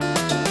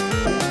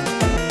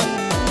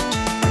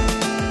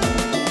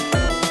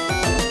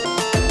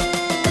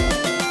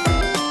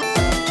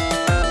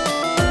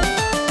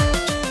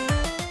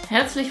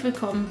Herzlich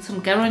willkommen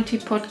zum Guarantee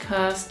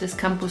Podcast des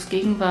Campus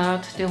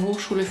Gegenwart der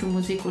Hochschule für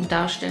Musik und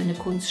Darstellende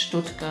Kunst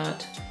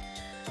Stuttgart.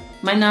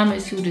 Mein Name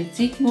ist Judith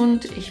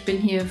Siegmund, ich bin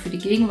hier für die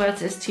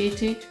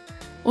Gegenwartsästhetik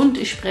und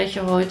ich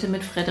spreche heute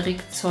mit Frederik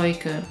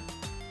Zeuke.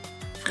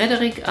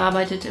 Frederik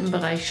arbeitet im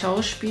Bereich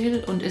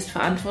Schauspiel und ist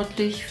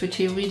verantwortlich für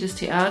Theorie des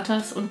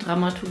Theaters und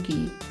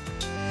Dramaturgie.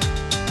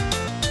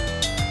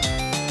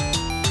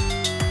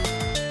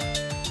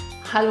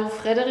 Hallo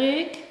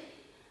Frederik,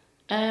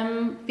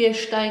 wir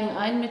steigen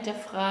ein mit der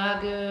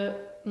Frage,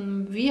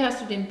 wie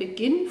hast du den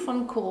Beginn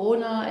von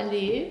Corona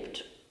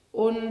erlebt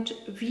und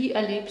wie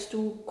erlebst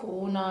du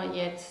Corona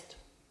jetzt?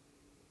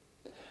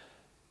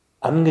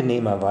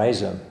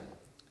 Angenehmerweise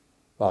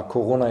war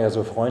Corona ja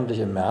so freundlich,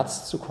 im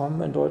März zu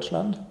kommen in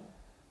Deutschland.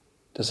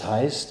 Das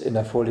heißt, in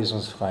der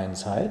vorlesungsfreien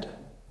Zeit.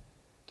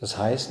 Das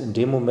heißt, in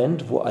dem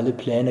Moment, wo alle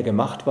Pläne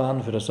gemacht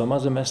waren für das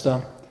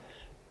Sommersemester,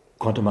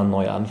 konnte man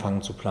neu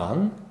anfangen zu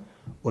planen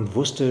und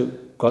wusste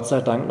Gott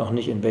sei Dank noch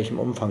nicht, in welchem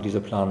Umfang diese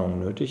Planungen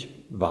nötig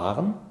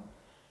waren.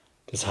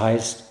 Das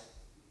heißt,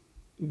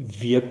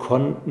 wir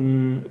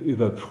konnten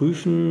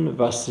überprüfen,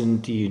 was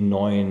sind die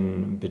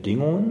neuen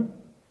Bedingungen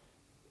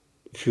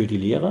für die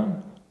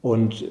Lehre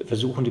und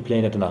versuchen, die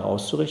Pläne danach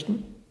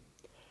auszurichten.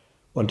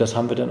 Und das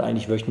haben wir dann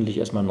eigentlich wöchentlich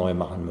erstmal neu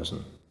machen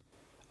müssen.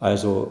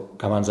 Also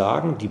kann man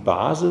sagen, die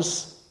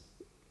Basis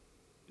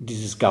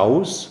dieses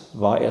Gaus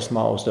war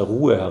erstmal aus der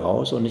Ruhe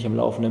heraus und nicht im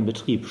laufenden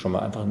Betrieb. Schon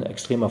mal einfach ein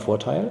extremer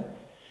Vorteil,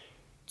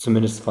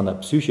 zumindest von der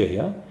Psyche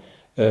her.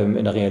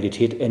 In der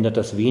Realität ändert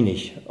das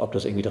wenig, ob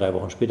das irgendwie 3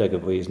 Wochen später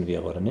gewesen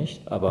wäre oder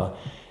nicht. Aber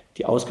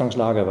die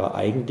Ausgangslage war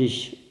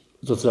eigentlich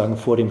sozusagen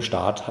vor dem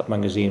Start, hat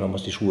man gesehen, man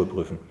muss die Schuhe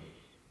prüfen.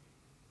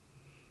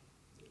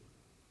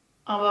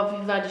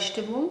 Aber wie war die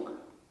Stimmung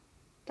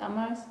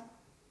damals?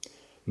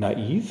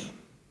 Naiv.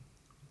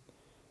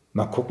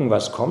 Mal gucken,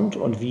 was kommt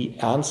und wie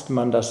ernst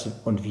man das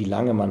und wie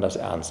lange man das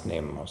ernst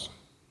nehmen muss.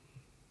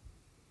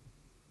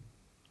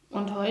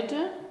 Und heute?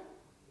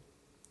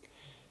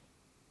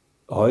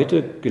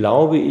 Heute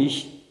glaube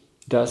ich,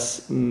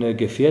 dass eine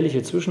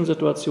gefährliche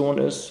Zwischensituation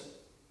ist.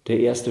 Der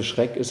erste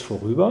Schreck ist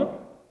vorüber.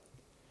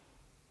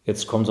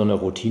 Jetzt kommt so eine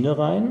Routine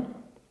rein.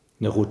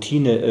 Eine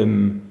Routine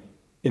im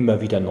immer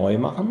wieder neu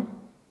machen.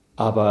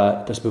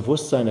 Aber das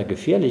Bewusstsein der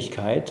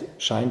Gefährlichkeit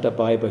scheint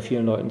dabei bei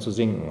vielen Leuten zu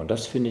sinken. Und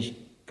das finde ich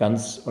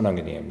ganz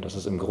unangenehm. Das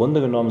ist im Grunde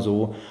genommen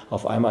so,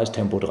 auf einmal ist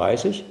Tempo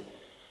 30.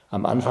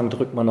 Am Anfang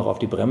drückt man noch auf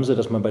die Bremse,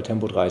 dass man bei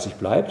Tempo 30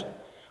 bleibt.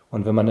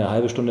 Und wenn man eine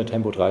halbe Stunde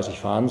Tempo 30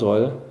 fahren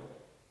soll,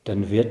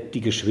 dann wird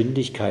die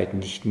Geschwindigkeit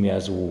nicht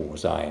mehr so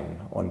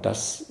sein. Und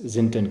das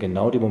sind dann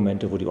genau die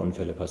Momente, wo die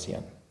Unfälle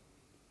passieren.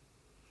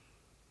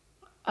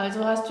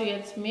 Also hast du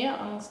jetzt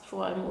mehr Angst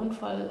vor einem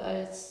Unfall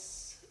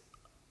als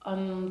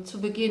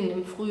zu Beginn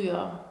im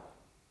Frühjahr?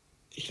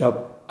 Ich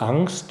glaube,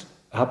 Angst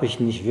habe ich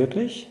nicht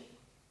wirklich.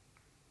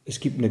 Es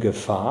gibt eine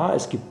Gefahr,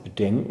 es gibt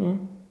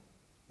Bedenken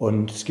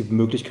und es gibt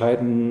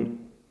Möglichkeiten,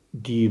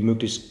 die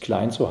möglichst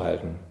klein zu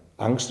halten.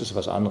 Angst ist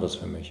was anderes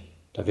für mich.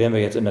 Da wären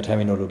wir jetzt in der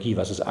Terminologie,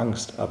 was ist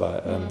Angst?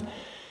 Aber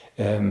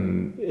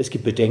es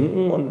gibt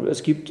Bedenken und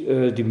es gibt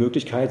die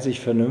Möglichkeit, sich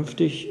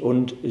vernünftig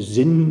und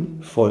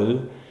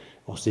sinnvoll,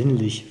 auch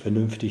sinnlich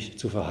vernünftig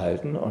zu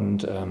verhalten.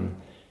 Und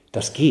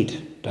das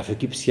geht. Dafür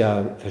gibt es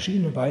ja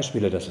verschiedene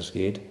Beispiele, dass es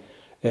geht.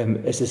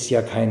 Es ist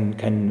ja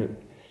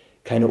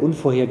keine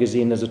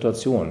unvorhergesehene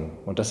Situation.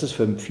 Und das ist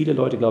für viele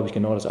Leute, glaube ich,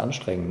 genau das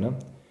Anstrengende.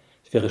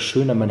 Es wäre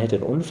schöner, man hätte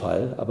einen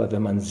Unfall, aber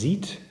wenn man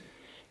sieht,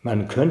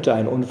 man könnte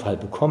einen Unfall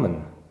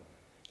bekommen,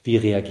 wie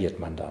reagiert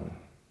man dann?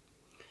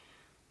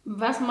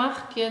 Was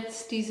macht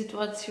jetzt die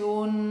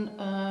Situation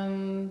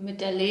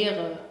mit der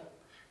Lehre?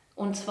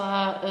 Und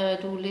zwar,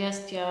 du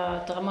lehrst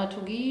ja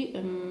Dramaturgie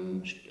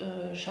im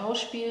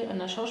Schauspiel, an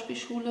der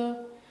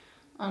Schauspielschule.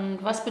 Und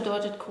was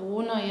bedeutet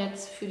Corona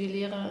jetzt für die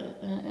Lehrer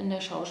in der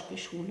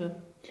Schauspielschule?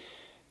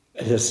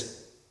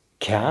 Das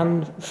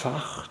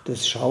Kernfach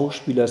des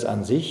Schauspielers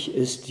an sich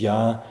ist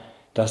ja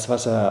das,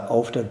 was er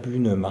auf der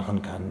Bühne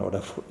machen kann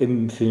oder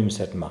im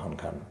Filmset machen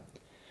kann.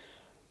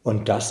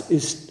 Und das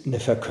ist eine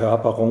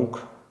Verkörperung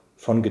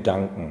von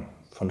Gedanken,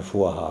 von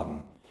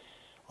Vorhaben.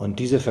 Und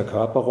diese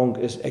Verkörperung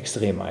ist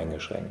extrem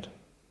eingeschränkt.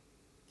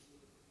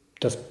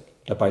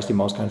 Da beißt die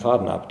Maus keinen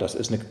Faden ab. Das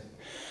ist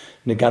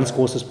ein ganz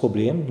großes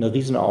Problem, eine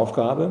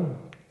Riesenaufgabe,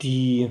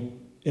 die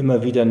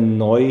immer wieder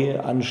neu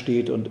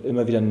ansteht und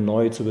immer wieder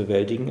neu zu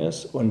bewältigen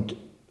ist und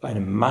eine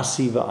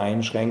massive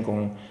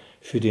Einschränkung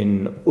für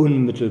den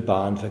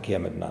unmittelbaren Verkehr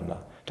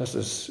miteinander. Das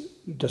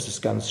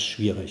ist ganz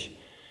schwierig.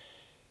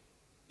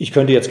 Ich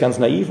könnte jetzt ganz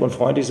naiv und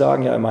freundlich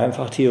sagen, ja, in meinem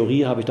Fach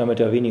Theorie habe ich damit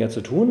ja weniger zu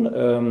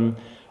tun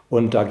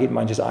und da geht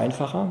manches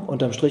einfacher.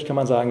 Unterm Strich kann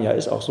man sagen, ja,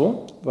 ist auch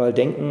so, weil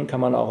denken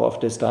kann man auch auf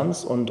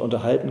Distanz und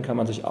unterhalten kann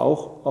man sich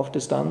auch auf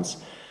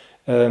Distanz.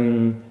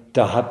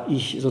 Da habe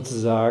ich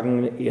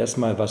sozusagen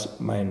erstmal,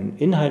 was mein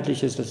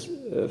Inhaltliches des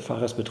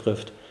Faches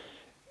betrifft,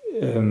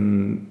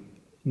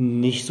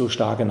 nicht so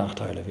starke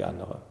Nachteile wie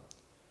andere.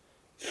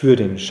 Für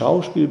den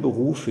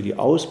Schauspielberuf, für die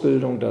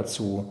Ausbildung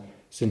dazu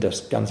sind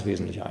das ganz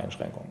wesentliche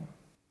Einschränkungen.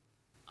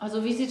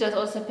 Also wie sieht das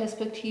aus der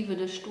Perspektive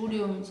des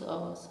Studiums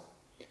aus?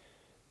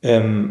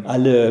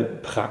 Alle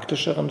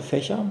praktischeren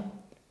Fächer,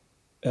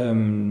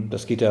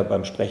 das geht ja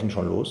beim Sprechen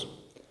schon los,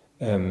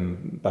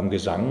 beim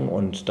Gesang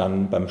und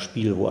dann beim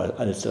Spiel, wo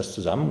alles das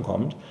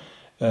zusammenkommt,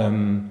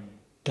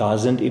 da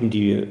sind eben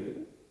die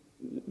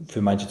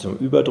für manche zum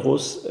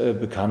Überdruss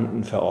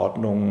bekannten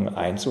Verordnungen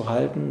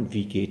einzuhalten.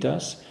 Wie geht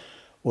das?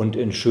 Und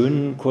in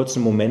schönen,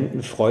 kurzen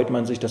Momenten freut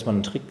man sich, dass man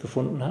einen Trick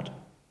gefunden hat,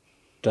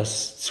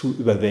 das zu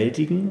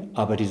überwältigen,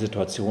 aber die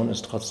Situation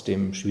ist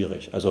trotzdem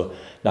schwierig. Also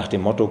nach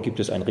dem Motto, gibt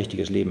es ein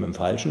richtiges Leben im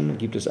Falschen,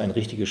 gibt es ein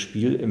richtiges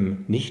Spiel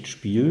im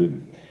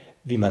Nichtspiel,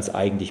 wie man es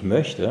eigentlich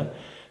möchte,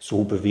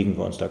 so bewegen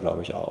wir uns da,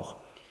 glaube ich, auch.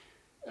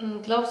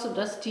 Glaubst du,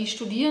 dass die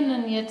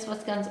Studierenden jetzt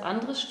was ganz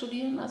anderes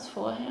studieren als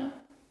vorher?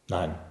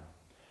 Nein,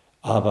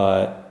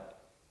 aber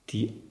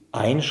die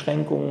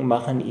Einschränkungen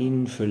machen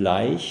ihnen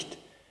vielleicht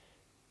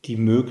die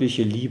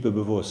mögliche Liebe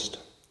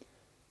bewusst,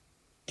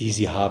 die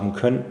sie haben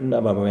könnten,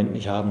 aber im Moment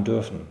nicht haben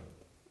dürfen.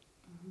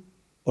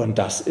 Und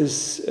das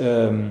ist,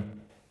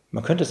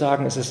 man könnte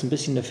sagen, es ist ein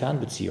bisschen eine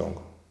Fernbeziehung.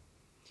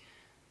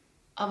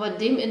 Aber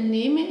dem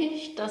entnehme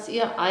ich, dass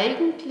ihr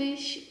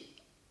eigentlich,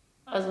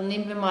 also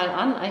nehmen wir mal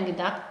an, ein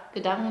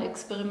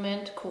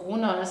Gedankenexperiment,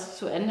 Corona ist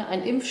zu Ende,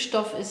 ein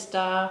Impfstoff ist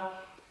da,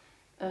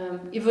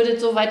 ihr würdet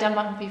so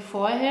weitermachen wie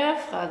vorher?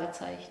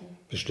 Fragezeichen.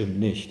 Bestimmt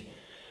nicht.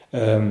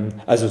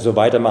 Also so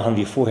weitermachen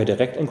wie vorher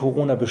direkt in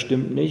Corona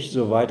bestimmt nicht,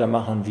 so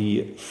weitermachen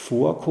wie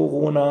vor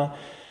Corona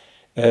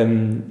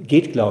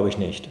geht, glaube ich,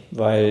 nicht,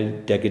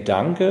 weil der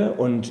Gedanke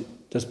und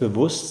das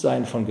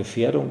Bewusstsein von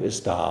Gefährdung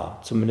ist da,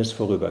 zumindest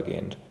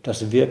vorübergehend.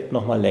 Das wirkt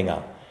noch mal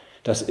länger.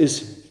 Das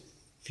ist,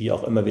 wie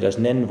auch immer wir das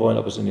nennen wollen,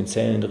 ob es in den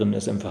Zellen drin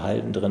ist, im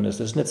Verhalten drin ist,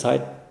 das ist eine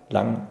Zeit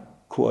lang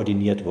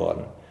koordiniert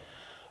worden.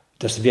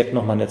 Das wirkt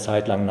noch mal eine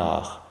Zeit lang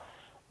nach.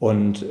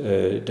 Und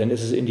dann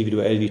ist es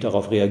individuell, wie ich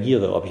darauf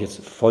reagiere. Ob ich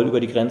jetzt voll über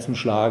die Grenzen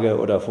schlage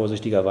oder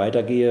vorsichtiger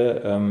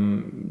weitergehe,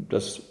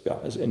 das ja,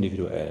 ist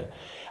individuell.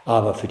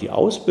 Aber für die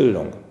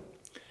Ausbildung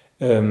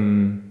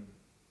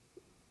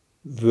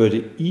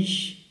würde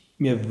ich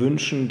mir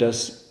wünschen,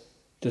 dass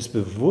das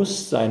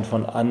Bewusstsein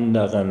von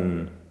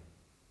anderen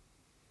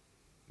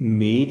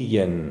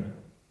Medien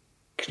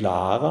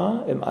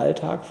klarer im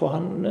Alltag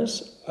vorhanden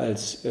ist,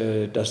 als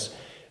das,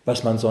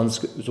 was man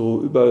sonst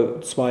so über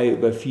 2,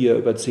 über 4,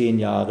 über 10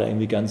 Jahre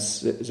irgendwie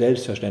ganz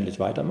selbstverständlich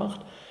weitermacht.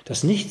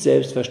 Das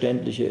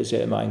Nicht-Selbstverständliche ist ja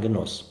immer ein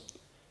Genuss.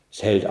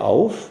 Es hält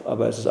auf,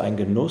 aber es ist ein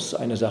Genuss,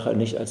 eine Sache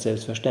nicht als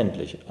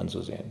selbstverständlich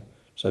anzusehen.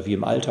 Das ist wie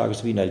im Alltag, es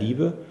ist wie in der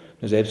Liebe.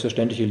 Eine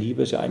selbstverständliche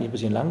Liebe ist ja eigentlich ein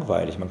bisschen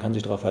langweilig. Man kann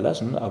sich darauf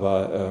verlassen,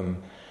 aber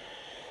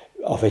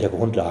auf welcher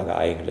Grundlage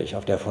eigentlich?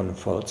 Auf der von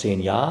vor 10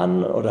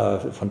 Jahren oder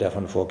von der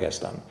von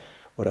vorgestern?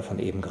 Oder von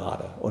eben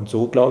gerade. Und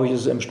so, glaube ich,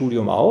 ist es im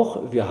Studium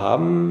auch. Wir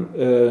haben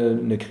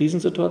eine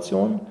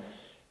Krisensituation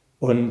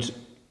und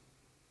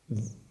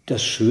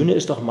das Schöne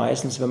ist doch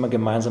meistens, wenn man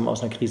gemeinsam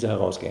aus einer Krise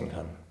herausgehen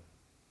kann.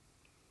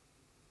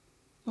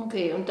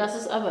 Okay, und das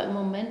ist aber im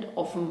Moment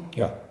offen,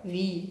 ja.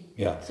 Wie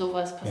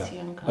sowas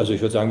passieren kann. Also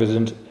ich würde sagen, wir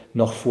sind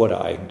noch vor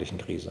der eigentlichen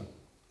Krise.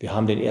 Wir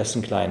haben den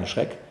ersten kleinen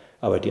Schreck,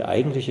 aber die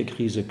eigentliche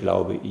Krise,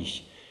 glaube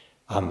ich,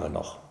 haben wir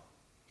noch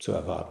zu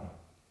erwarten.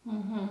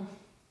 Mhm.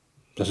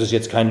 Das ist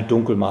jetzt keine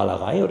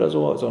Dunkelmalerei oder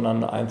so,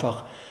 sondern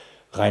einfach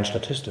rein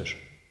statistisch.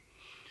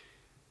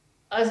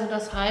 Also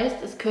das heißt,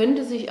 es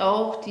könnte sich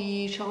auch,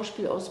 die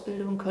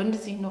Schauspielausbildung könnte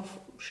sich noch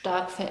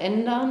stark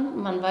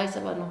verändern. Man weiß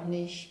aber noch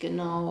nicht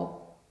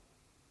genau,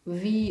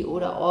 wie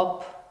oder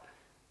ob.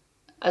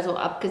 Also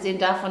abgesehen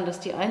davon, dass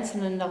die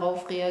Einzelnen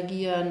darauf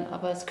reagieren,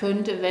 aber es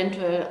könnte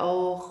eventuell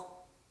auch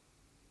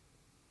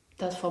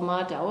das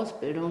Format der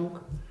Ausbildung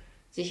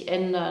sich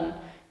ändern.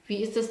 Wie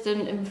ist es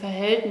denn im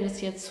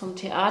Verhältnis jetzt zum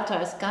Theater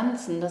als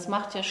Ganzen? Das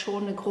macht ja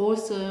schon eine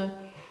große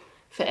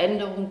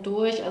Veränderung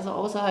durch. Also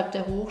außerhalb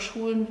der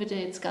Hochschulen wird ja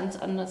jetzt ganz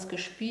anders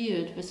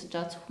gespielt. Willst du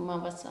dazu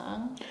mal was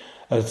sagen?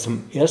 Also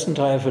zum ersten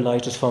Teil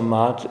vielleicht das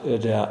Format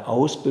der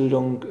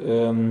Ausbildung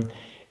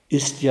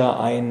ist ja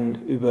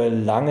ein über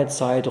lange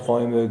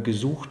Zeiträume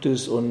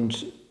gesuchtes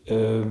und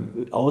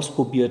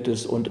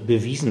ausprobiertes und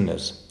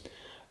bewiesenes.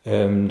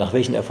 Nach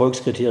welchen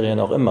Erfolgskriterien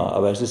auch immer,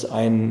 aber es ist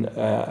ein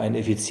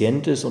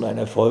effizientes und ein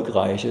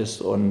erfolgreiches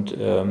und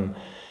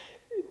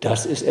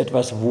das ist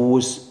etwas, wo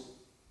es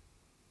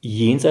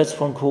jenseits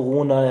von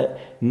Corona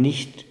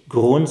nicht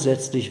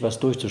grundsätzlich was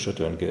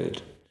durchzuschütteln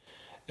gilt.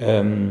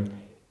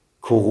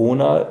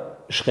 Corona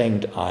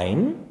schränkt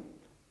ein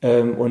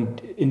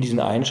und in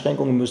diesen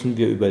Einschränkungen müssen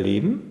wir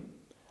überleben,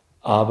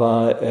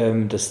 aber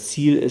das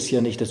Ziel ist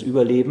ja nicht das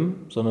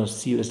Überleben, sondern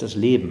das Ziel ist das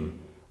Leben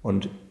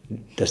und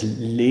das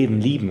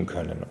Leben lieben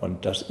können.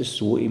 Und das ist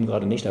so eben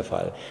gerade nicht der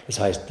Fall. Das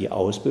heißt, die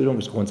Ausbildung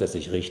ist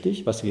grundsätzlich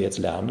richtig. Was wir jetzt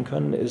lernen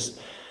können,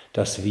 ist,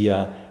 dass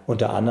wir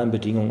unter anderen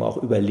Bedingungen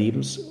auch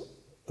überlebens-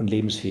 und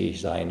lebensfähig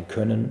sein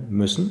können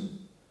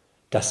müssen.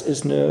 Das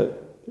ist eine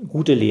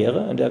gute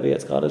Lehre, in der wir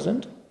jetzt gerade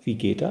sind. Wie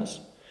geht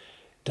das?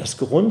 Dass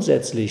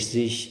grundsätzlich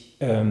sich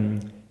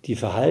die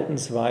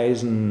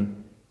Verhaltensweisen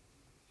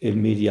im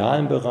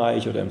medialen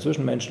Bereich oder im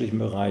zwischenmenschlichen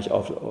Bereich,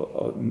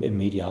 im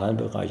medialen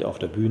Bereich auf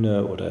der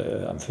Bühne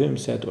oder am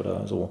Filmset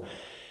oder so,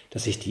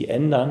 dass sich die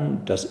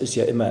ändern, das ist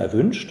ja immer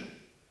erwünscht.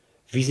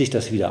 Wie sich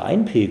das wieder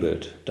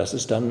einpegelt, das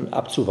ist dann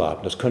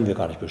abzuwarten. Das können wir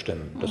gar nicht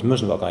bestimmen. Das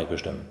müssen wir gar nicht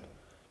bestimmen.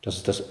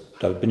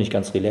 Da bin ich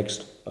ganz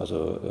relaxed.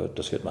 Also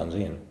das wird man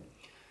sehen.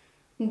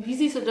 Und wie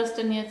siehst du das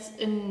denn jetzt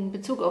in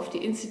Bezug auf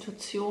die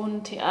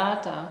Institution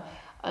Theater?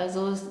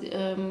 Also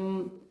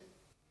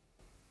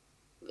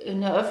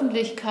in der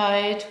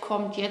Öffentlichkeit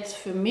kommt jetzt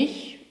für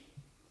mich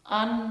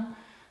an,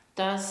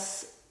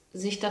 dass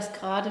sich das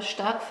gerade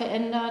stark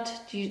verändert.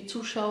 Die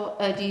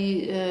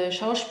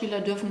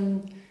Schauspieler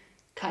dürfen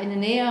keine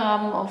Nähe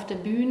haben auf der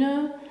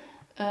Bühne.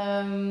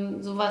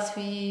 Sowas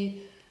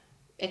wie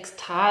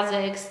Ekstase,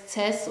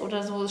 Exzess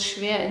oder so ist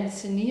schwer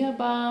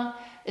inszenierbar.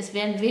 Es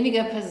werden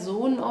weniger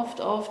Personen oft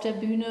auf der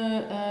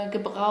Bühne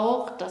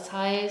gebraucht. Das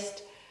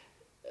heißt,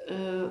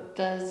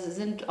 da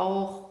sind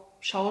auch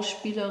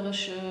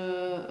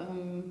schauspielerische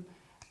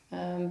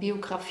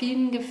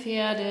Biografien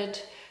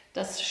gefährdet.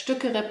 Das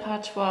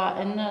Stückerepertoire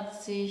ändert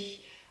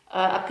sich.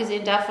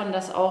 Abgesehen davon,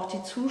 dass auch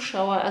die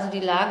Zuschauer, also die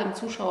Lage im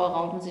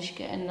Zuschauerraum sich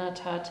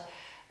geändert hat.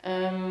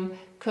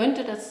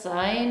 Könnte das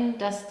sein,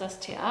 dass das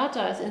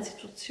Theater als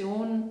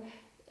Institution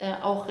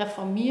auch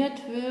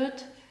reformiert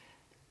wird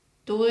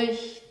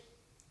durch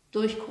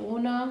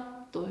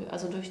Corona,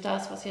 also durch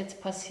das, was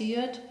jetzt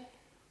passiert?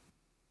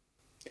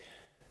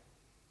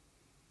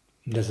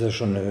 Das ist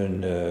schon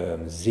eine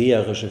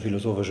seherische,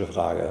 philosophische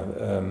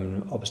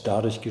Frage, ob es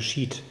dadurch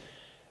geschieht.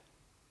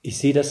 Ich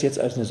sehe das jetzt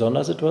als eine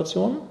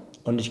Sondersituation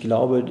und ich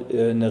glaube,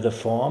 eine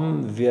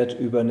Reform wird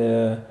über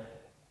eine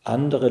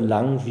andere,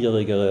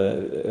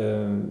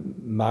 langwierigere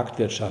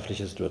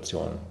marktwirtschaftliche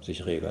Situation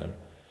sich regeln.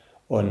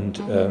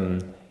 Und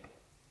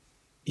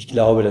ich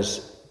glaube,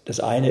 dass das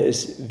eine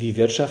ist, wie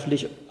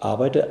wirtschaftlich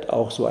arbeitet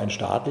auch so ein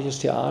staatliches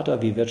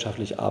Theater, wie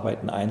wirtschaftlich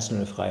arbeiten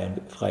einzelne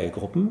freie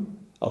Gruppen,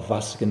 auf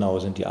was genau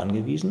sind die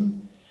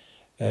angewiesen,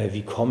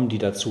 wie kommen die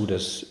dazu,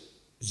 dass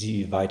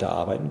sie weiter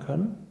arbeiten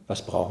können,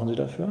 was brauchen sie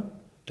dafür,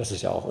 das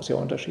ist ja auch sehr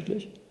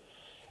unterschiedlich.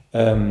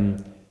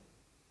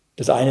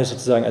 Das eine ist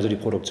sozusagen also die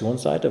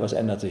Produktionsseite, was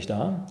ändert sich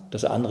da?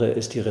 Das andere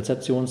ist die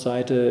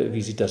Rezeptionsseite,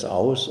 wie sieht das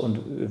aus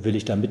und will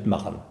ich da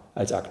mitmachen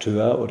als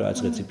Akteur oder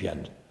als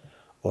Rezipient?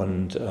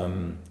 Und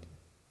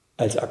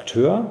als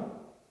Akteur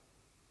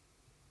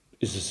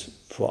ist es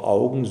vor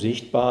Augen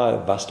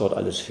sichtbar, was dort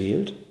alles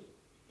fehlt.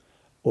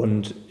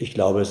 Und ich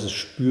glaube, es ist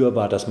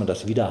spürbar, dass man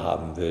das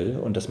wiederhaben will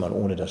und dass man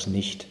ohne das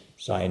nicht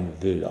sein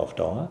will auf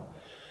Dauer.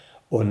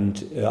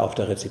 Und auf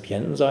der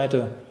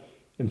Rezipientenseite,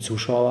 im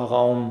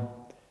Zuschauerraum,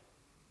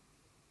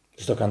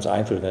 ist doch ganz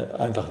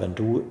einfach, wenn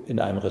du in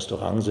einem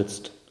Restaurant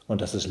sitzt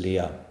und das ist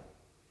leer.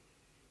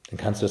 Dann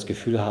kannst du das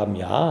Gefühl haben,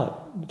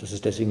 ja, das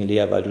ist deswegen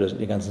leer, weil du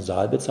den ganzen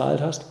Saal bezahlt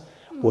hast.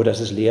 Oder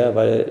das ist leer,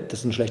 weil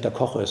das ein schlechter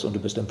Koch ist und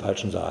du bist im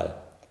falschen Saal.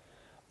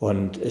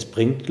 Und es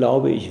bringt,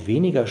 glaube ich,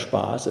 weniger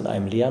Spaß, in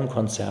einem leeren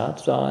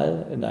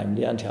Konzertsaal, in einem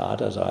leeren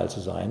Theatersaal zu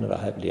sein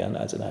oder halb leeren,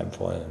 als in einem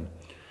vollen.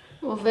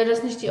 Wäre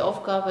das nicht die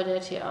Aufgabe der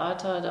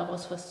Theater,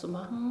 daraus was zu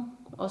machen,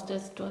 aus der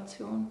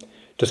Situation?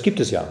 Das gibt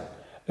es ja,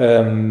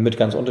 mit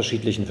ganz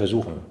unterschiedlichen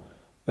Versuchen.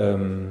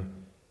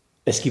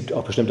 Es gibt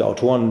auch bestimmte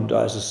Autoren,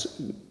 da ist es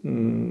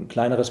ein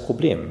kleineres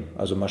Problem.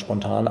 Also mal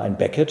spontan, ein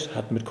Beckett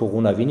hat mit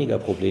Corona weniger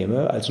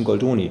Probleme als ein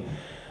Goldoni.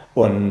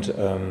 Und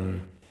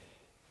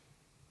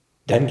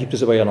dann gibt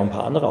es aber ja noch ein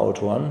paar andere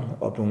Autoren,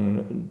 ob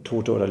nun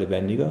Tote oder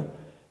Lebendige,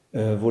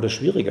 wo das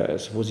schwieriger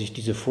ist, wo sich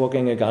diese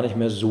Vorgänge gar nicht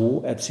mehr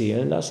so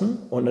erzählen lassen.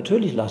 Und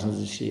natürlich lassen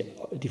sich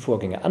die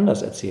Vorgänge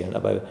anders erzählen,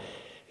 aber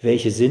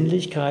welche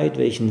Sinnlichkeit,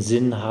 welchen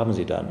Sinn haben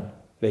sie dann?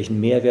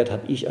 Welchen Mehrwert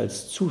habe ich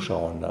als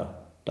Zuschauer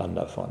dann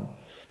davon?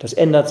 Das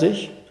ändert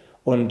sich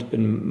und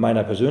in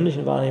meiner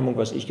persönlichen Wahrnehmung,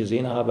 was ich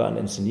gesehen habe an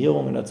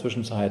Inszenierungen in der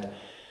Zwischenzeit,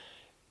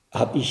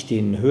 habe ich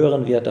den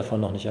höheren Wert davon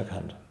noch nicht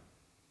erkannt.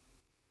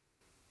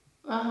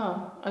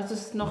 Aha, also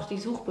ist noch die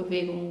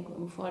Suchbewegung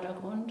im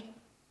Vordergrund,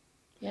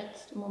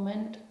 jetzt im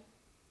Moment?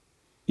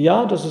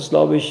 Ja, das ist,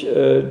 glaube ich,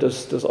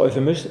 das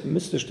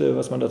Euphemistischste,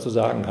 was man dazu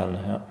sagen kann.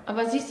 Ja.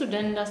 Aber siehst du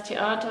denn das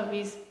Theater,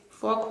 wie es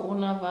vor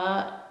Corona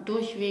war,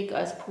 durchweg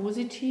als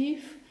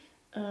positiv?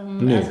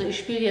 Also ich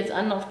spiele jetzt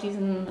an auf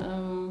diesen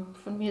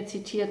von mir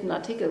zitierten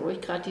Artikel, wo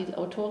ich gerade die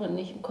Autorin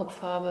nicht im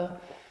Kopf habe,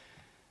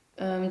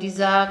 die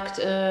sagt,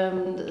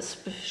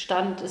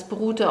 es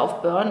beruhte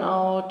auf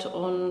Burnout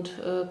und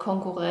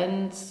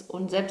Konkurrenz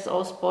und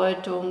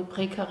Selbstausbeutung,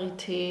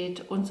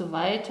 Prekarität und so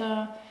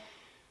weiter.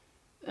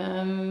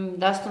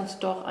 Lasst uns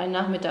doch ein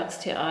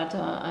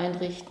Nachmittagstheater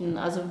einrichten.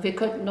 Also wir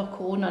könnten doch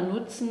Corona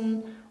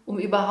nutzen, um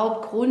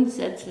überhaupt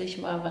grundsätzlich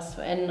mal was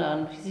zu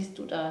ändern. Wie siehst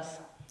du das?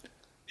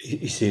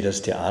 Ich sehe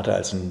das Theater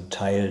als einen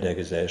Teil der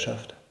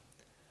Gesellschaft.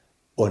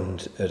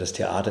 Und das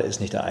Theater ist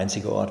nicht der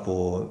einzige Ort,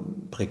 wo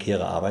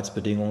prekäre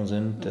Arbeitsbedingungen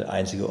sind, der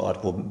einzige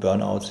Ort, wo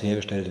Burnouts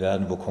hergestellt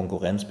werden, wo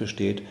Konkurrenz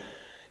besteht.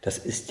 Das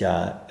ist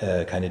ja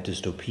keine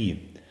Dystopie.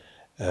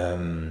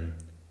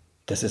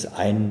 Das ist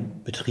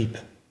ein Betrieb.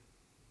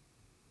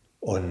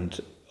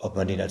 Und ob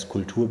man den als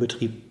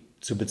Kulturbetrieb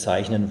zu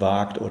bezeichnen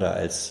wagt oder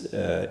als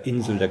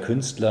Insel der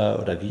Künstler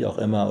oder wie auch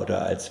immer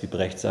oder als, wie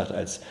Brecht sagt,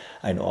 als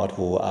ein Ort,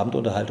 wo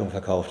Abendunterhaltung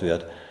verkauft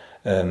wird,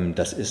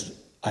 das ist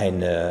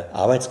eine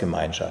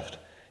Arbeitsgemeinschaft,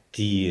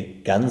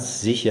 die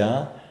ganz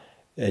sicher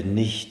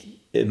nicht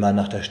immer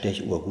nach der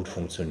Stechuhr gut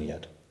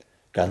funktioniert.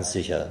 Ganz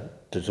sicher.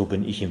 So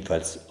bin ich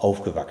jedenfalls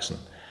aufgewachsen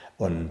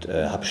und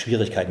habe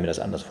Schwierigkeiten, mir das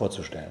anders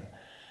vorzustellen.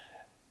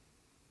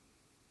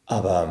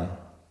 Aber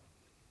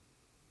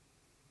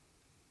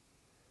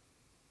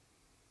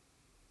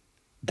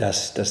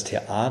dass das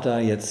Theater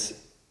jetzt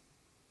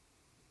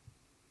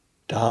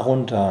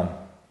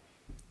darunter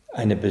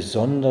eine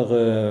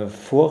besondere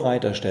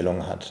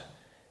Vorreiterstellung hat,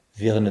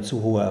 wäre eine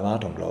zu hohe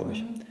Erwartung, glaube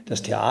ich.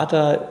 Das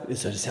Theater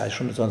ist ja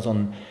schon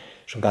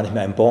schon gar nicht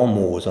mehr ein Bon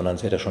mot, sondern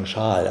es wird ja schon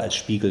Schal als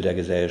Spiegel der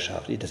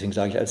Gesellschaft. Deswegen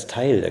sage ich als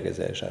Teil der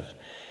Gesellschaft.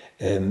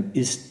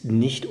 Ist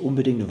nicht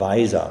unbedingt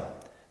weiser,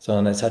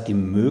 sondern es hat die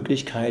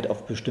Möglichkeit,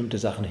 auf bestimmte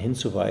Sachen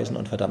hinzuweisen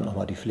und verdammt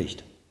nochmal die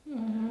Pflicht.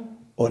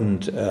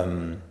 Und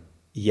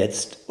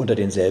jetzt unter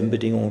denselben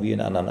Bedingungen wie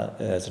in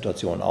anderen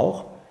Situationen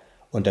auch.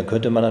 Und dann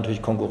könnte man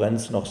natürlich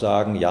Konkurrenz noch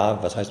sagen,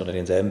 ja, was heißt unter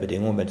denselben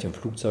Bedingungen, wenn ich im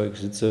Flugzeug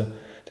sitze,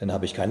 dann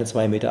habe ich keine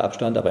 2 Meter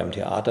Abstand, aber im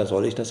Theater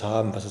soll ich das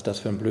haben, was ist das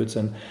für ein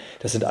Blödsinn?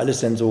 Das sind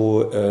alles dann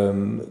so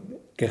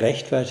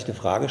gerechtfertigte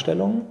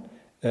Fragestellungen,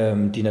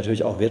 die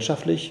natürlich auch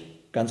wirtschaftlich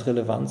ganz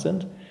relevant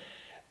sind.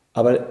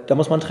 Aber da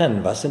muss man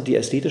trennen, was sind die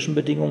ästhetischen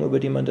Bedingungen, über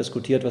die man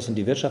diskutiert, was sind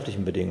die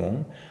wirtschaftlichen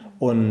Bedingungen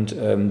und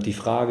die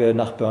Frage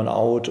nach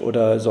Burnout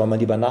oder soll man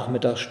lieber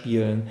nachmittags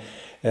spielen,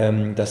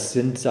 das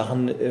sind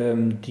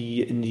Sachen,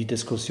 die in die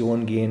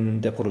Diskussion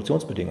gehen der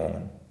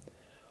Produktionsbedingungen.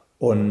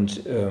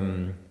 Und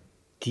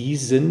die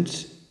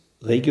sind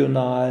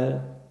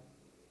regional,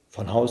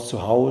 von Haus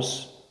zu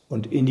Haus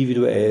und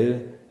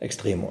individuell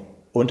extrem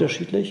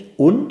unterschiedlich.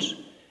 Und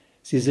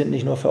sie sind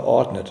nicht nur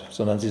verordnet,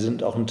 sondern sie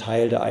sind auch ein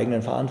Teil der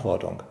eigenen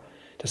Verantwortung.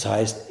 Das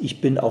heißt, ich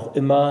bin auch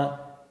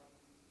immer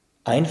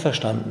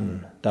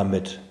einverstanden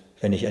damit,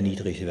 wenn ich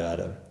erniedrigt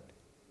werde.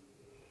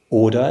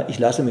 Oder ich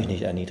lasse mich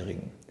nicht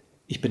erniedrigen.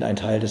 Ich bin ein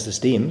Teil des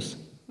Systems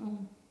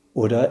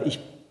oder ich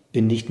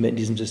bin nicht mehr in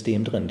diesem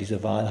System drin.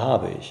 Diese Wahl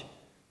habe ich.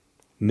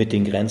 Mit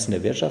den Grenzen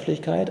der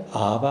Wirtschaftlichkeit,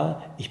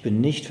 aber ich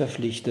bin nicht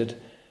verpflichtet,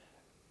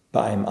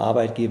 bei einem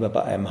Arbeitgeber,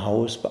 bei einem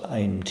Haus, bei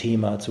einem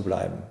Thema zu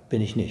bleiben.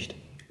 Bin ich nicht.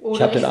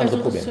 Oder ich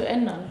versuche es zu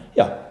ändern.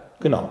 Ja,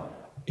 genau.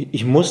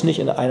 Ich muss nicht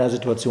in einer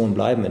Situation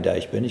bleiben, in der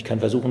ich bin. Ich kann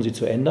versuchen, sie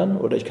zu ändern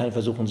oder ich kann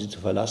versuchen, sie zu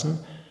verlassen.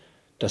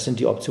 Das sind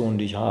die Optionen,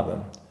 die ich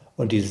habe.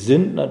 Und die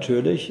sind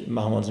natürlich,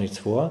 machen wir uns nichts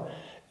vor,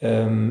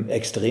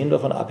 extrem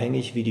davon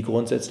abhängig, wie die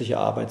grundsätzliche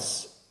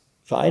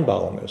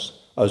Arbeitsvereinbarung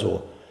ist.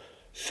 Also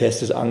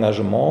festes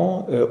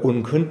Engagement,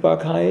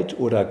 Unkündbarkeit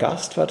oder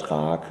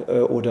Gastvertrag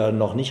oder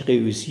noch nicht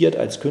reüssiert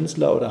als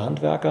Künstler oder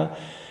Handwerker,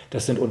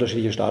 das sind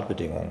unterschiedliche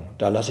Startbedingungen.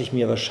 Da lasse ich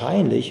mir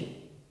wahrscheinlich,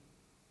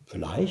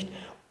 vielleicht,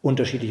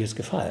 Unterschiedliches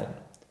gefallen.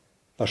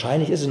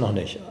 Wahrscheinlich ist es noch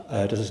nicht,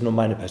 das ist nur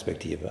meine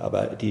Perspektive,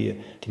 aber die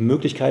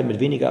Möglichkeit,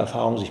 mit weniger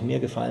Erfahrung sich mehr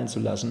gefallen zu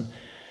lassen,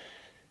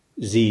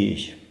 sehe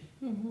ich.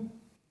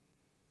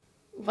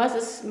 Was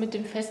ist mit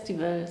den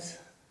Festivals?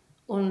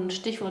 Und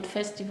Stichwort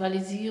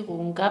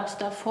Festivalisierung. Gab es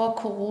da vor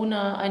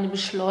Corona eine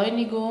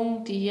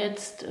Beschleunigung, die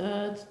jetzt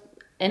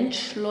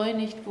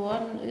entschleunigt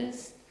worden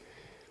ist?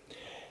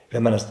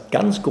 Wenn man das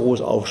ganz groß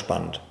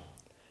aufspannt,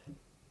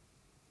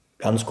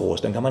 ganz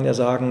groß, dann kann man ja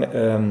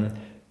sagen,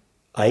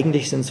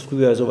 eigentlich sind es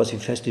früher sowas wie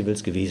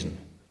Festivals gewesen.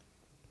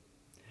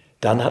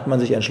 Dann hat man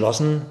sich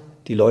entschlossen,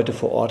 die Leute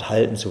vor Ort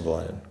halten zu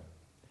wollen.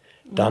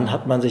 Dann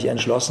hat man sich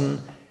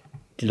entschlossen,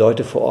 die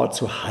Leute vor Ort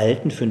zu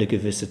halten für eine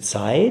gewisse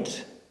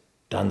Zeit,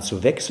 dann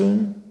zu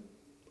wechseln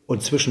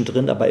und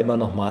zwischendrin aber immer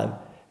noch mal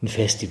ein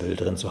Festival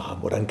drin zu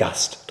haben oder einen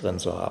Gast drin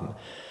zu haben.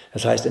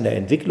 Das heißt, in der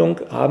Entwicklung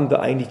haben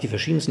wir eigentlich die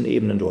verschiedensten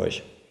Ebenen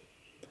durch.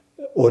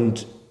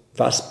 Und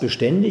was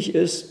beständig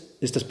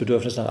ist, ist das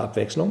Bedürfnis nach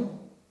Abwechslung,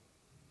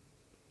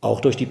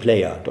 auch durch die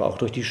Player, auch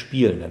durch die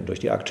Spielenden, durch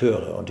die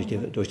Akteure und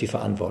durch die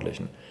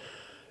Verantwortlichen.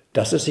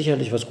 Das ist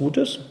sicherlich was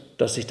Gutes,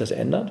 dass sich das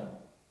ändert.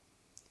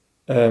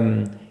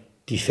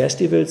 Die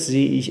Festivals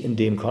sehe ich in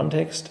dem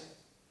Kontext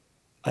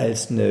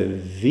als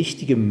eine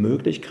wichtige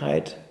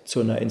Möglichkeit zu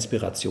einer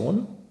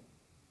Inspiration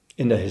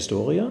in der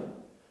Historie.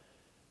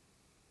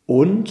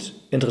 Und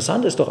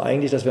interessant ist doch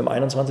eigentlich, dass wir im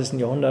 21.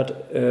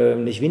 Jahrhundert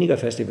nicht weniger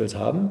Festivals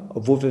haben,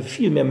 obwohl wir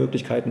viel mehr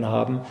Möglichkeiten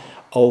haben,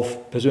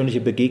 auf persönliche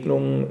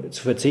Begegnungen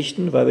zu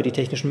verzichten, weil wir die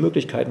technischen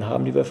Möglichkeiten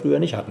haben, die wir früher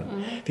nicht hatten.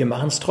 Wir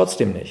machen es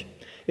trotzdem nicht.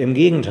 Im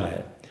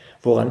Gegenteil.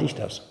 Woran liegt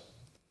das?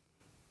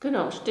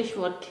 Genau,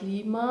 Stichwort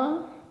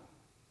Klima.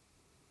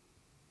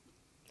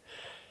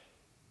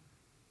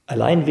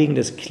 Allein wegen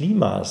des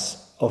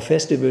Klimas auf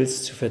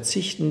Festivals zu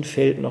verzichten,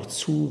 fällt noch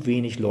zu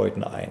wenig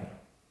Leuten ein.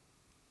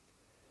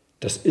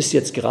 Das ist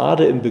jetzt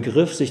gerade im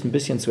Begriff, sich ein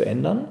bisschen zu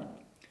ändern.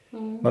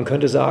 Man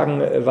könnte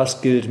sagen,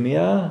 was gilt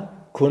mehr,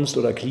 Kunst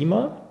oder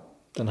Klima?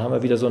 Dann haben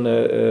wir wieder so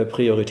eine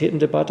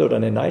Prioritätendebatte oder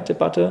eine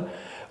Neiddebatte.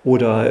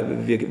 Oder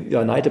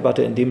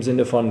Neiddebatte in dem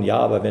Sinne von, ja,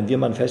 aber wenn wir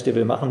mal ein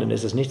Festival machen, dann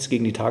ist es nichts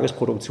gegen die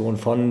Tagesproduktion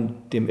von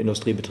dem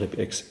Industriebetrieb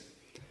X.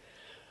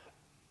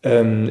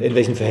 In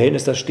welchem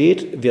Verhältnis das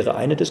steht, wäre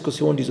eine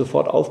Diskussion, die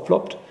sofort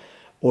aufploppt.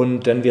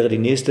 Und dann wäre die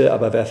nächste,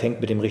 aber wer fängt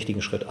mit dem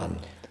richtigen Schritt an?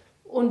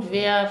 Und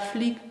wer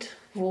fliegt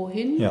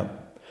wohin? Ja.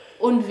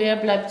 Und wer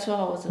bleibt zu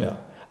Hause? Ja.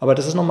 Aber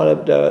das ist nochmal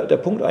der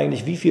Punkt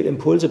eigentlich, wie viele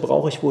Impulse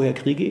brauche ich, woher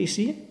kriege ich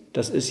sie?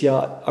 Das ist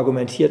ja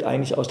argumentiert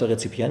eigentlich aus der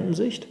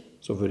Rezipientensicht,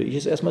 so würde ich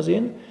es erstmal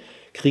sehen.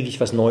 Kriege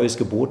ich was Neues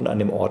geboten an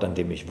dem Ort, an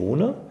dem ich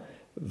wohne?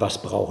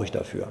 Was brauche ich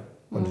dafür?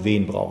 Und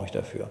wen brauche ich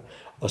dafür?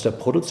 Aus der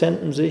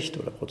Produzentensicht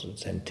oder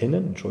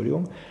Produzentinnen,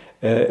 Entschuldigung,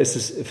 ist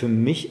es für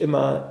mich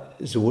immer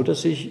so,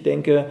 dass ich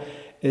denke,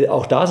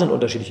 auch da sind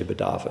unterschiedliche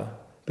Bedarfe.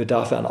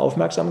 Bedarfe an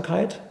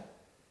Aufmerksamkeit,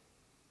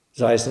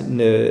 sei es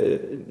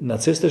eine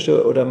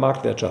narzisstische oder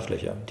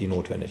marktwirtschaftliche, die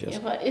notwendig ist. Ja,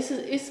 aber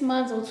ist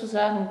man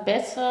sozusagen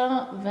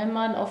besser, wenn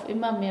man auf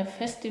immer mehr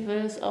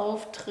Festivals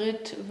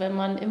auftritt, wenn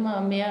man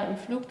immer mehr im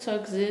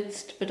Flugzeug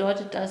sitzt?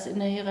 Bedeutet das in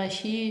der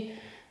Hierarchie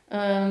so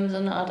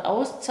eine Art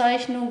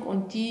Auszeichnung,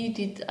 und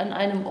die an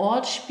einem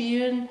Ort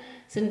spielen,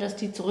 sind das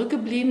die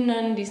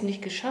Zurückgebliebenen, die es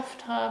nicht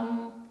geschafft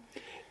haben?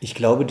 Ich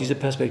glaube, diese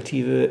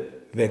Perspektive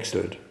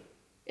wechselt.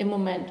 Im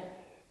Moment?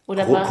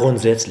 Oder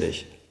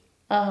Grundsätzlich.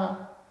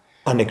 Aha.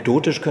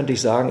 Anekdotisch könnte ich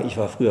sagen, ich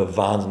war früher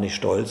wahnsinnig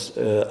stolz,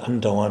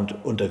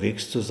 andauernd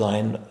unterwegs zu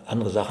sein,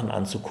 andere Sachen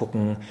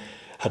anzugucken,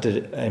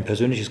 hatte ein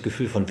persönliches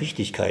Gefühl von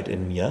Wichtigkeit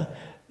in mir,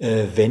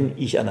 wenn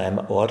ich an einem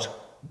Ort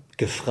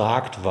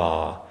gefragt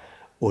war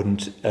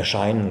und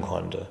erscheinen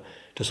konnte.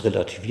 Das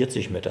relativiert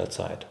sich mit der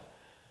Zeit.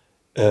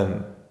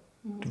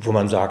 Wo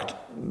man sagt,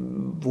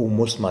 wo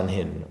muss man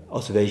hin?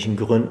 Aus welchen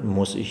Gründen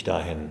muss ich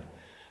dahin?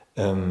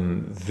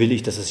 Will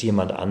ich, dass es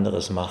jemand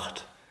anderes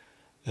macht?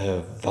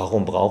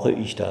 Warum brauche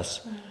ich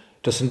das?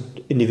 Das sind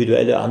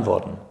individuelle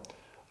Antworten.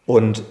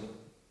 Und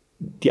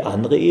die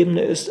andere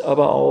Ebene ist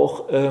aber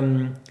auch,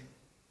 wenn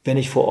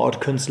ich vor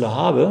Ort Künstler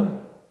habe,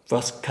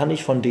 was kann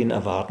ich von denen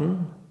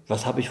erwarten?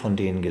 Was habe ich von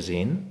denen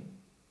gesehen?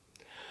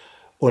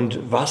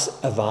 Und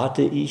was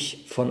erwarte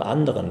ich von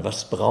anderen?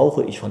 Was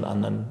brauche ich von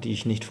anderen, die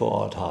ich nicht vor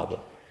Ort habe?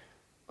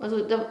 Also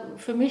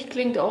für mich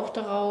klingt auch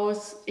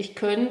daraus, ich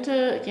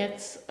könnte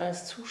jetzt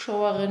als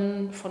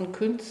Zuschauerin von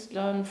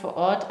Künstlern vor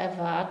Ort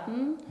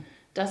erwarten,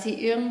 dass sie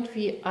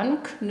irgendwie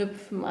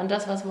anknüpfen an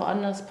das, was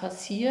woanders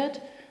passiert.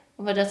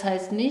 Aber das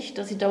heißt nicht,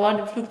 dass sie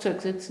dauernd im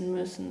Flugzeug sitzen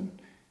müssen.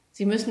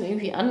 Sie müssen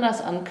irgendwie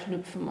anders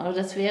anknüpfen. Also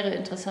das wäre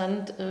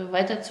interessant,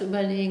 weiter zu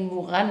überlegen,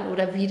 woran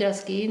oder wie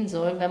das gehen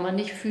soll, wenn man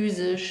nicht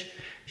physisch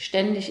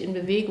ständig in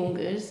Bewegung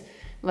ist.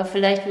 Aber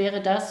vielleicht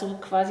wäre das so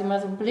quasi mal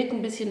so ein Blick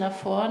ein bisschen nach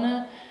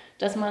vorne,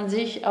 dass man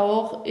sich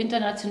auch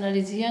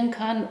internationalisieren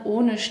kann,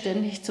 ohne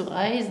ständig zu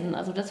reisen.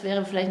 Also das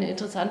wäre vielleicht eine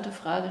interessante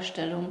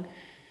Fragestellung,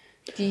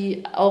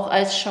 die auch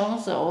als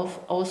Chance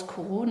aus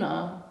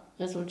Corona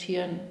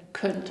resultieren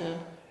könnte.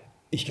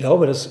 Ich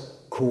glaube,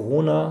 dass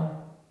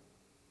Corona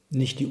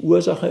nicht die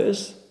Ursache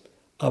ist,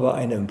 aber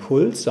ein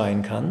Impuls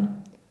sein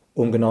kann,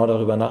 um genau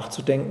darüber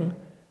nachzudenken,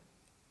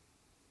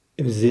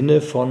 im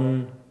Sinne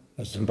von,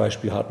 also zum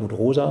Beispiel Hartmut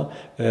Rosa,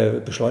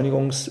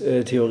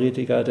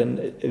 Beschleunigungstheoretiker, denn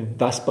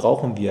was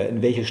brauchen wir?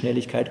 In welche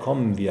Schnelligkeit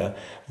kommen wir?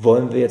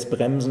 Wollen wir jetzt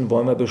bremsen?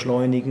 Wollen wir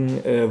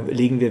beschleunigen?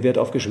 Legen wir Wert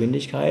auf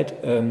Geschwindigkeit?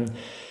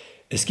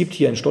 Es gibt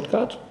hier in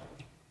Stuttgart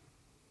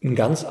ein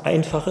ganz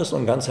einfaches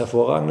und ganz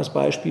hervorragendes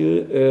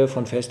Beispiel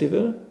von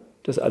Festival,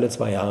 das alle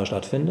 2 Jahre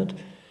stattfindet.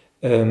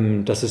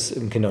 Das ist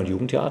im Kinder- und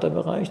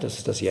Jugendtheaterbereich, das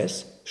ist das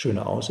Yes,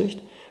 Schöne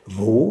Aussicht,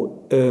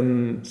 wo,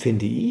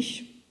 finde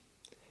ich,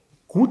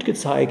 gut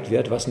gezeigt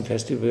wird, was ein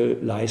Festival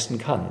leisten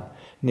kann.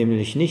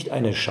 Nämlich nicht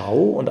eine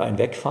Schau und ein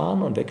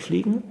Wegfahren und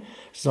Wegfliegen,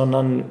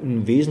 sondern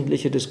eine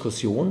wesentliche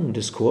Diskussion, ein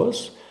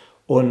Diskurs.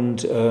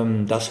 Und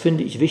das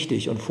finde ich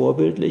wichtig und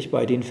vorbildlich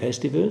bei den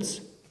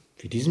Festivals,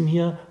 wie diesem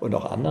hier und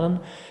auch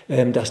anderen,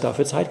 dass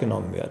dafür Zeit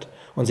genommen wird.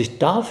 Und sich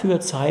dafür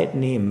Zeit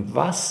nehmen,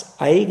 was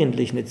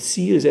eigentlich eine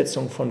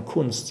Zielsetzung von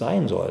Kunst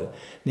sein soll.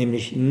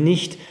 Nämlich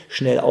nicht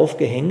schnell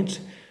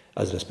aufgehängt,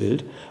 also das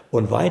Bild,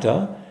 und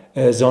weiter,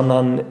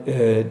 sondern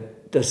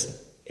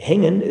das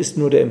Hängen ist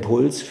nur der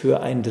Impuls für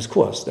einen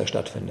Diskurs, der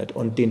stattfindet.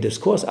 Und den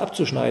Diskurs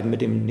abzuschneiden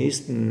mit dem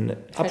nächsten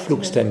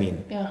Abflugstermin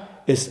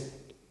ist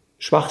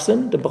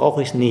Schwachsinn, dann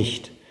brauche ich es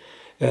nicht.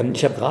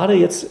 Ich habe gerade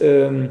jetzt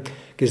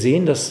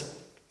gesehen, dass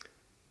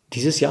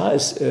dieses Jahr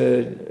ist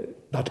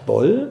Bad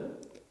Boll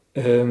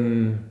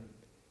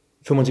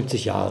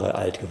 75 Jahre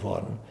alt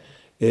geworden,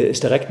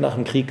 ist direkt nach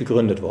dem Krieg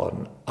gegründet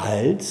worden,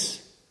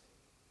 als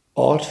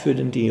Ort für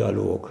den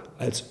Dialog,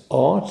 als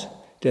Ort,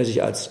 der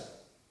sich als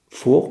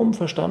Forum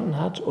verstanden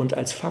hat und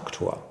als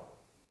Faktor.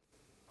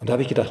 Und da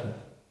habe ich gedacht,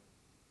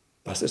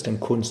 was ist denn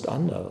Kunst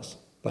anderes?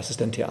 Was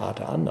ist denn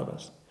Theater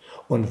anderes?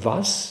 Und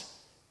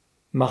was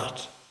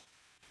macht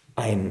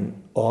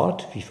ein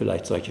Ort wie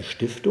vielleicht solche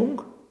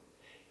Stiftung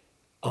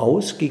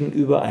aus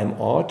gegenüber einem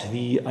Ort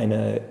wie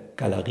eine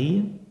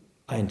Galerie,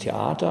 ein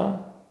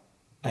Theater,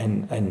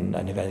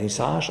 eine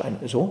Vernissage,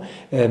 so.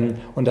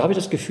 Und da habe ich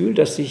das Gefühl,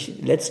 dass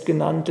sich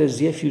Letztgenannte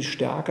sehr viel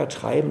stärker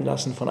treiben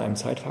lassen von einem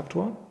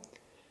Zeitfaktor.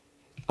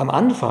 Am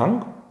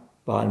Anfang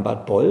war in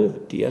Bad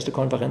Boll die erste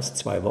Konferenz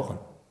 2 Wochen.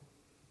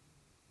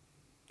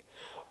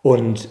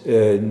 Und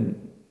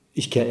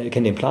ich kenne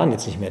den Plan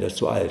jetzt nicht mehr, der ist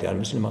zu alt, da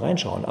müssen wir mal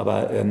reinschauen.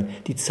 Aber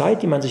die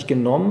Zeit, die man sich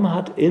genommen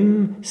hat,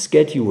 im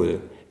Schedule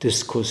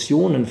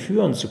Diskussionen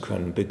führen zu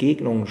können,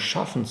 Begegnungen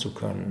schaffen zu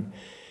können,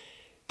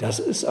 Das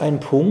ist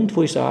ein Punkt,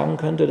 wo ich sagen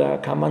könnte, da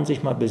kann man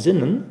sich mal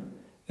besinnen.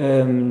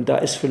 Da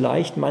ist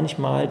vielleicht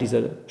manchmal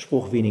dieser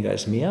Spruch weniger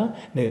ist mehr,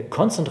 eine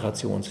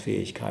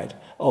Konzentrationsfähigkeit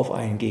auf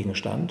einen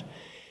Gegenstand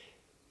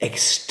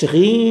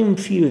extrem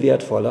viel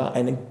wertvoller,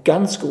 ein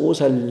ganz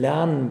großer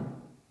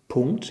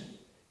Lernpunkt,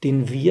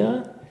 den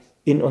wir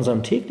in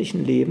unserem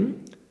täglichen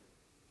Leben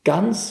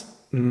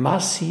ganz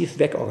massiv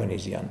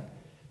wegorganisieren.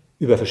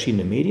 Über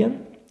verschiedene Medien,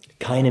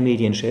 keine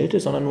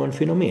Medienschelte, sondern nur ein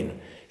Phänomen.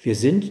 Wir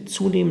sind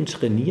zunehmend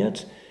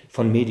trainiert,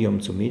 von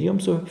Medium zu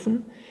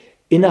hüpfen,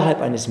 innerhalb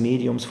eines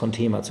Mediums von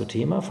Thema zu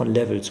Thema, von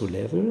Level zu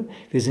Level.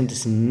 Wir sind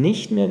es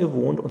nicht mehr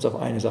gewohnt, uns auf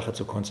eine Sache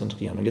zu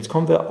konzentrieren. Und jetzt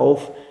kommen wir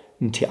auf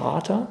ein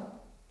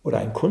Theater oder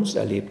ein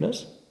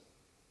Kunsterlebnis,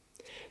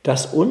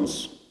 das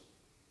uns,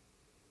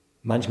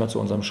 manchmal zu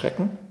unserem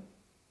Schrecken,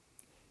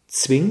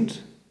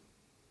 zwingt,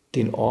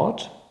 den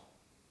Ort,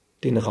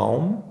 den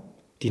Raum,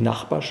 die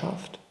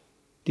Nachbarschaft,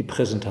 die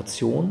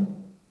Präsentation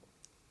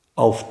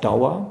auf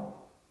Dauer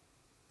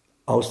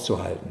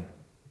auszuhalten.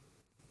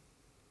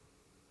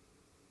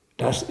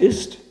 Das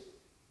ist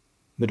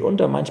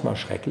mitunter manchmal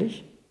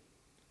schrecklich,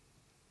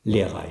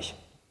 lehrreich.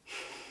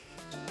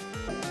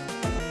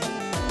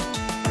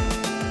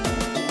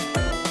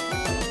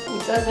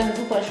 Gut, das ist ein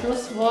super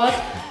Schlusswort.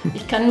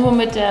 Ich kann nur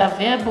mit der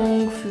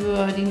Werbung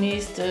für die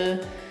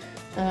nächste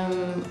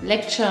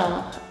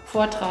Lecture,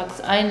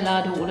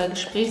 Vortragseinladung oder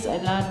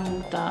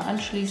Gesprächseinladung da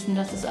anschließen.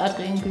 Das ist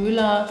Adrienne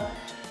Göhler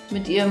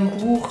mit ihrem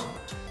Buch,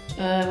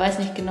 weiß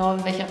nicht genau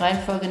in welcher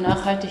Reihenfolge,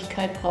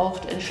 Nachhaltigkeit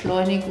braucht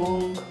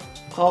Entschleunigung,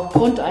 braucht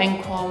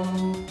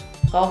Grundeinkommen,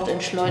 braucht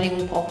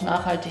Entschleunigung, braucht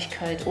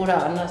Nachhaltigkeit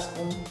oder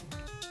andersrum.